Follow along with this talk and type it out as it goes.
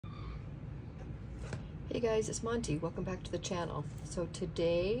Hey guys, it's Monty. Welcome back to the channel. So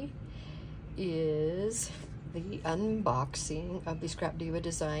today is the unboxing of the Scrapdiva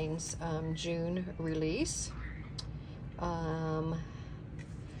Designs June release. I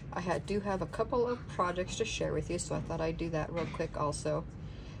do have a couple of projects to share with you, so I thought I'd do that real quick also.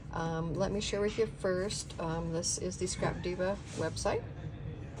 Let me share with you first. This is the Scrapdiva website.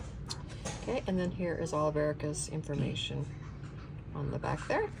 Okay, and then here is all of Erica's information on the back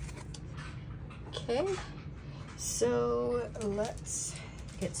there. Okay, so let's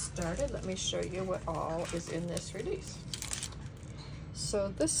get started. Let me show you what all is in this release.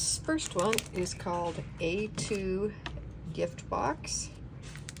 So this first one is called A2 Gift Box.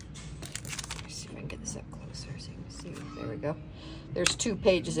 Let me see if I can get this up closer so you can see. There we go. There's 2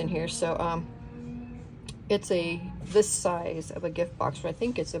 pages in here, so it's this size of a gift box, but I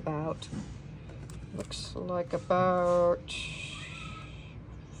think it's about, looks like about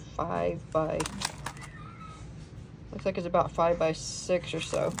 5 by, looks like it's about 5 by 6 or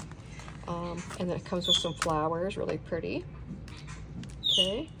so. And then it comes with some flowers, really pretty.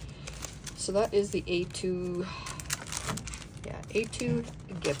 Okay, so that is the A2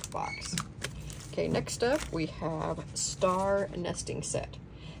 gift box. Okay, next up we have star nesting set.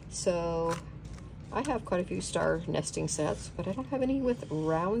 So I have quite a few star nesting sets, but I don't have any with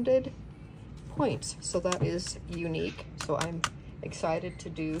rounded points, so that is unique. So I'm excited to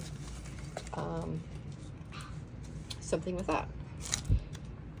do something with that.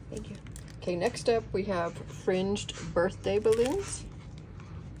 Thank you. Okay, next up we have Fringed birthday balloons.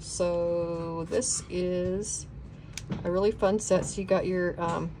 So this is a really fun set. So you got your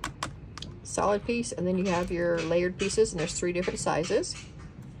solid piece, and then you have your layered pieces, and there's 3 different sizes.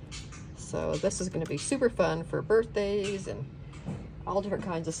 So this is going to be super fun for birthdays and all different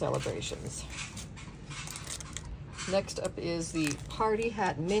kinds of celebrations. Next up is the Party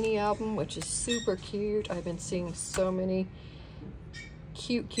Hat mini album, which is super cute. I've been seeing so many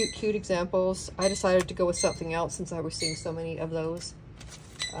cute examples. I decided to go with something else since I was seeing so many of those.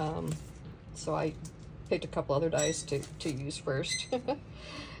 So I picked a couple other dies to use first.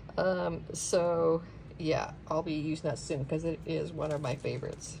 So yeah, I'll be using that soon because it is one of my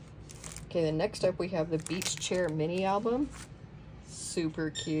favorites. Okay, then next up we have the Beach Chair mini album. Super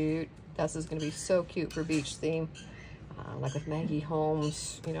cute. This is going to be so cute for beach theme. Like with Maggie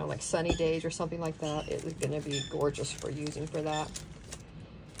Holmes, you know, like sunny days or something like that. It is going to be gorgeous for using for that.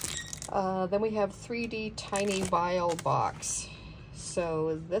 Then we have 3D tiny vial box.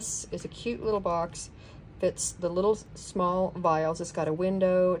 So this is a cute little box. Fits the little small vials. It's got a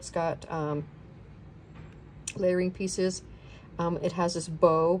window. It's got layering pieces. It has this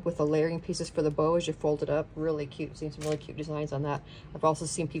bow with the layering pieces for the bow as you fold it up. Really cute. Seen some really cute designs on that. I've also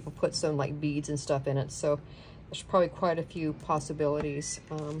seen people put some like beads and stuff in it. So there's probably quite a few possibilities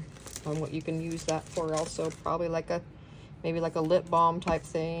on what you can use that for. Also, probably like maybe like a lip balm type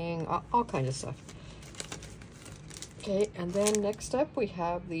thing. All kinds of stuff. Okay, and then next up we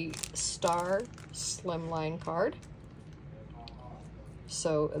have the Star Slimline card.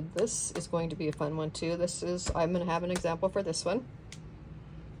 So this is going to be a fun one too. I'm going to have an example for this one.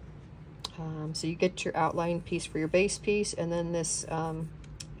 So you get your outline piece for your base piece, and then this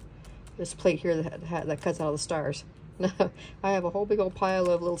this plate here that cuts out all the stars. Now I have a whole big old pile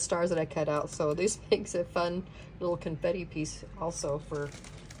of little stars that I cut out, so this makes a fun little confetti piece also for,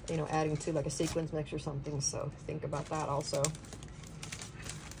 you know, adding to like a sequins mix or something. So think about that also.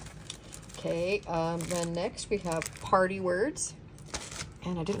 Okay, then next we have party words.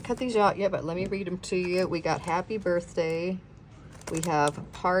 And I didn't cut these out yet, but let me read them to you. We got happy birthday, we have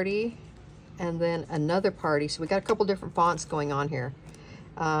party, and then another party. So we got a couple different fonts going on here.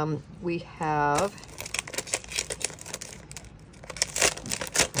 We have,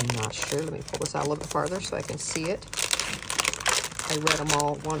 I'm not sure, let me pull this out a little bit farther so I can see it. I read them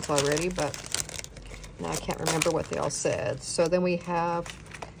all once already, but now I can't remember what they all said. So then we have,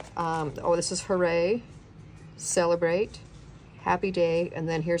 oh, this is hooray, celebrate, happy day, and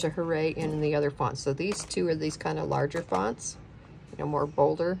then here's a hooray in the other fonts. So these 2 are these kind of larger fonts, you know, more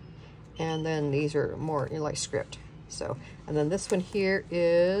bolder, and then these are more, you know, like script. So, and then this one here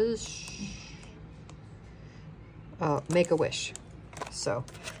is make a wish. So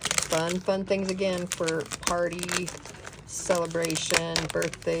fun things again for party, celebration,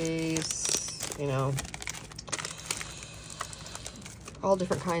 birthdays, you know, all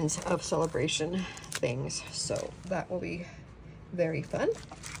different kinds of celebration things. So that will be very fun.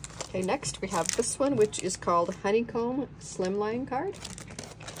 Okay, next we have this one, which is called Honeycomb Slimline card.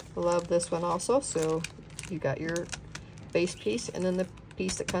 Love this one also. So you got your base piece and then the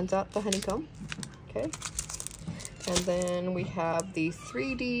piece that comes out the honeycomb. Okay, and then we have the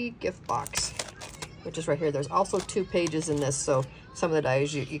 3D gift box. which is right here. There's also 2 pages in this, so some of the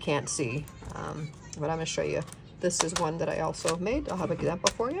dies you can't see, but I'm going to show you. This is one that I also made. I'll have an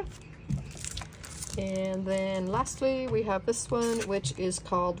example for you. And then lastly, we have this one, which is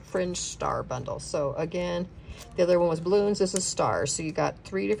called Fringed Star Bundle. So again, the other one was balloons. This is stars. So you got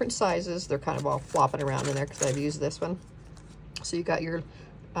 3 different sizes. They're kind of all flopping around in there because I've used this one. So you got your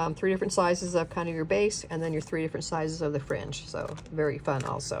 3 different sizes of kind of your base, and then your 3 different sizes of the fringe. So very fun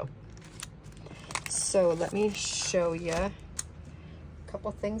also. So let me show you a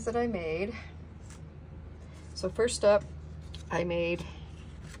couple things that I made. So first up, I made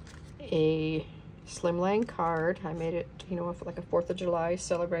a slimline card. I made it, you know, for like a 4th of July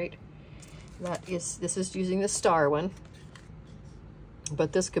celebrate. This is using the star one,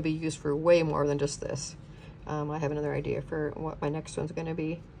 but this could be used for way more than just this. I have another idea for what my next one's going to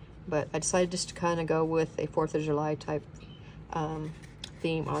be, but I decided just to kind of go with a 4th of July type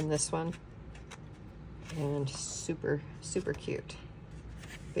theme on this one, and super cute.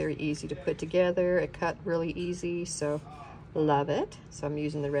 Very easy to put together. It cut really easy, so love it. So I'm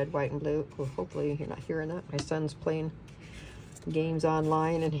using the red, white, and blue. Well, hopefully you're not hearing that. My son's playing games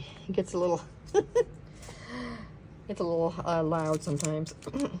online, and he gets a little loud sometimes.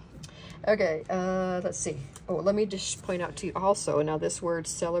 Okay, let's see. Oh, let me just point out to you also, now this word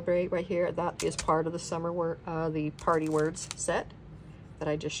celebrate right here, that is part of the summer word, the party words set that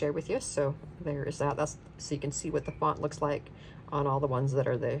I just shared with you. So there is that. That's so you can see what the font looks like on all the ones that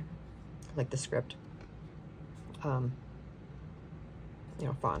are the, like the script, you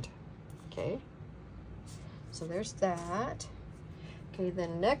know, font. Okay, so there's that. Okay,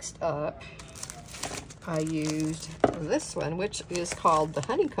 then next up, I used this one, which is called the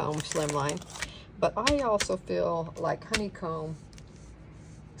Honeycomb Slimline, but I also feel like Honeycomb,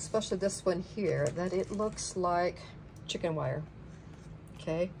 especially this one here, that it looks like chicken wire.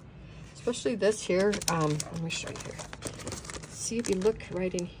 Okay, especially this here. Let me show you here. See, if you look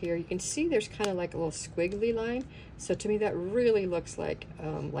right in here, you can see there's kind of like a little squiggly line. So to me, that really looks like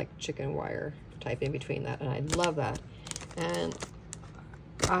chicken wire type in between that, and I love that. And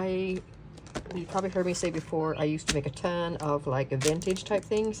you probably heard me say before, I used to make a ton of like vintage type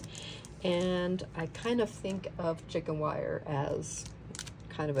things, and I kind of think of chicken wire as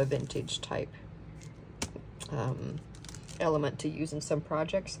kind of a vintage type element to use in some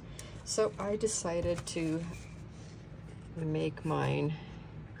projects. So I decided to make mine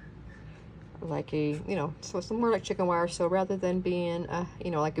like a, you know, so it's more like chicken wire. So rather than being a,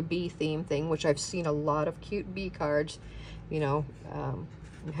 you know, like a bee theme thing, which I've seen a lot of cute bee cards, you know,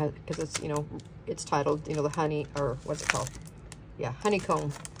 because it's, you know, it's titled, you know, the honey, or what's it called? Yeah,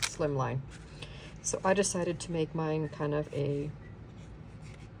 Honeycomb Slimline. So I decided to make mine kind of a,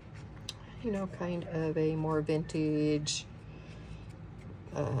 you know, kind of a more vintage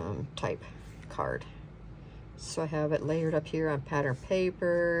type card. So I have it layered up here on pattern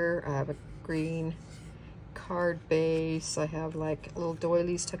paper. I have a green card base. I have like little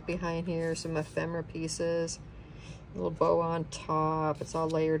doilies tucked behind here, some ephemera pieces, a little bow on top. It's all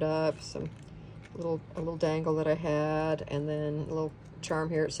layered up. A little dangle that I had, and then a little charm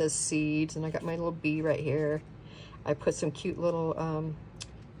here. It says seeds, and I got my little bee right here. I put some cute little,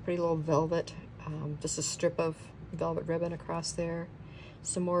 pretty little velvet, just a strip of velvet ribbon across there.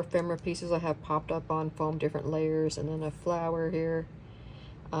 Some more ephemera pieces I have popped up on foam, different layers, and then a flower here.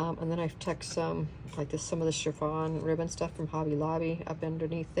 And then I've tucked some, like this, some of the chiffon ribbon stuff from Hobby Lobby up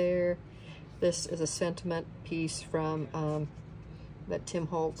underneath there. This is a sentiment piece from that Tim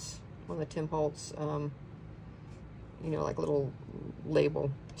Holtz, one of the Tim Holtz, you know, like little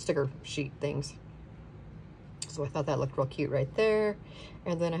label sticker sheet things. So I thought that looked real cute right there.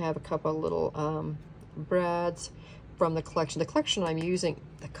 And then I have a couple of little brads from the collection. The collection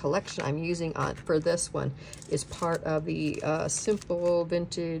I'm using on for this one is part of the Simple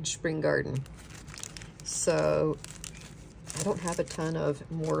Vintage Spring Garden. So I don't have a ton of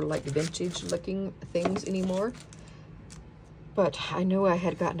more like vintage looking things anymore, but I know I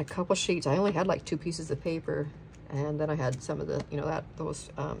had gotten a couple sheets. I only had like 2 pieces of paper, and then I had some of the, you know, those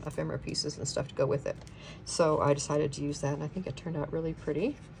ephemera pieces and stuff to go with it. So I decided to use that, and I think it turned out really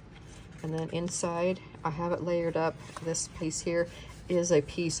pretty. And then inside, I have it layered up. This piece here is a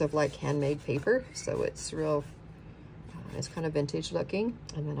piece of like handmade paper, so it's real, it's kind of vintage looking.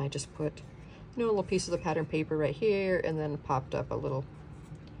 And then I just put, you know, little pieces of pattern paper right here, and then popped up a little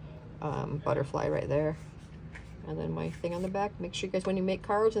butterfly right there. And then my thing on the back. Make sure you guys, when you make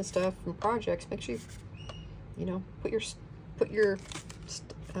cards and stuff and projects, make sure you know, put your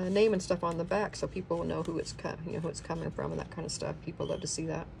name and stuff on the back, so people will know who it's who it's coming from and that kind of stuff. People love to see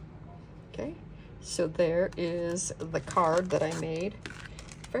that. Okay, so there is the card that I made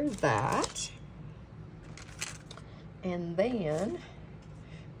for that. And then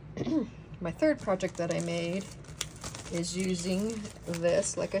my third project that I made is using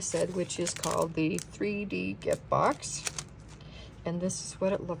this, like I said, which is called the 3D gift box. And this is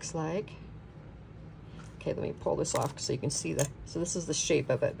what it looks like. Okay, let me pull this off so you can see so this is the shape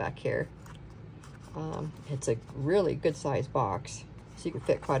of it back here. It's a really good sized box, so you can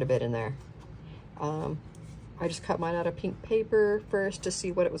fit quite a bit in there. I just cut mine out of pink paper first to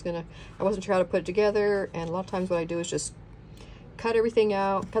see what it was gonna, I wasn't sure how to put it together, and a lot of times what I do is just cut everything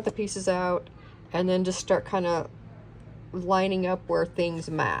out, cut the pieces out, and then just start kind of lining up where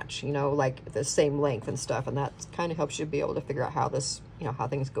things match, you know, like the same length and stuff, and that kind of helps you be able to figure out how this, you know, how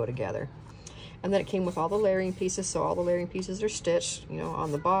things go together. And then it came with all the layering pieces, so all the layering pieces are stitched, you know,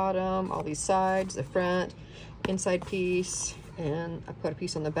 on the bottom, all these sides, the front, inside piece, and I put a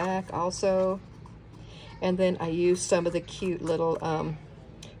piece on the back also. And then I used some of the cute little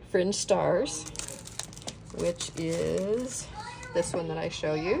fringe stars, which is this one that I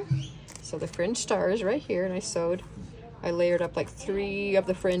show you. So the fringe stars right here, and I layered up like 3 of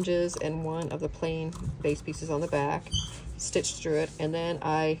the fringes and 1 of the plain base pieces on the back, stitched through it, and then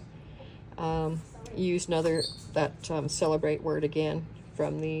I used that celebrate word again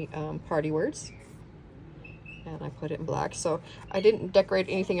from the party words, and I put it in black. So I didn't decorate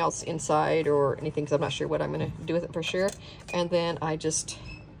anything else inside or anything because I'm not sure what I'm going to do with it for sure. And then I just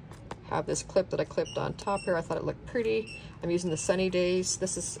have this clip that I clipped on top here. I thought it looked pretty. I'm using the Sunny Days.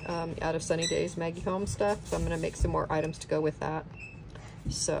 This is out of Sunny Days Maggie Home stuff, so I'm going to make some more items to go with that.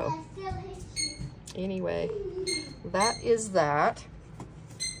 So anyway, that is that.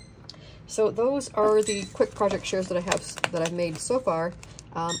 So those are the quick project shares that I've made so far.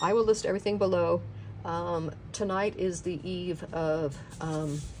 I will list everything below. Tonight is the eve of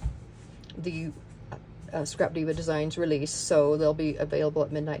the Scrapdiva Designs release, so they'll be available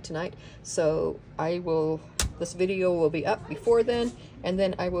at midnight tonight. So this video will be up before then, and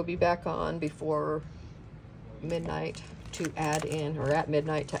then I will be back on before midnight to add in, or at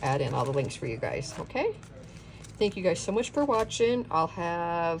midnight to add in all the links for you guys, okay? Thank you guys so much for watching. I'll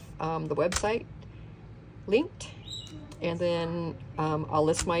have the website linked, and then I'll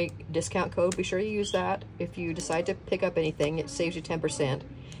list my discount code. Be sure you use that. If you decide to pick up anything, it saves you 10%.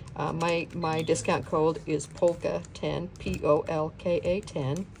 My discount code is POLKA10, P-O-L-K-A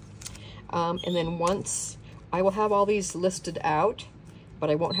 10. And then once, I will have all these listed out, but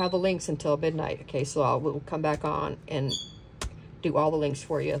I won't have the links until midnight. Okay, so we'll come back on and do all the links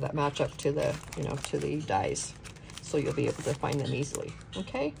for you that match up to the, you know, to the dies, so you'll be able to find them easily.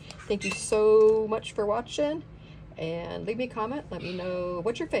 Okay, thank you so much for watching, and leave me a comment. Let me know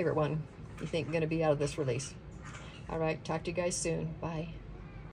what's your favorite one you think is going to be out of this release. All right, talk to you guys soon. Bye.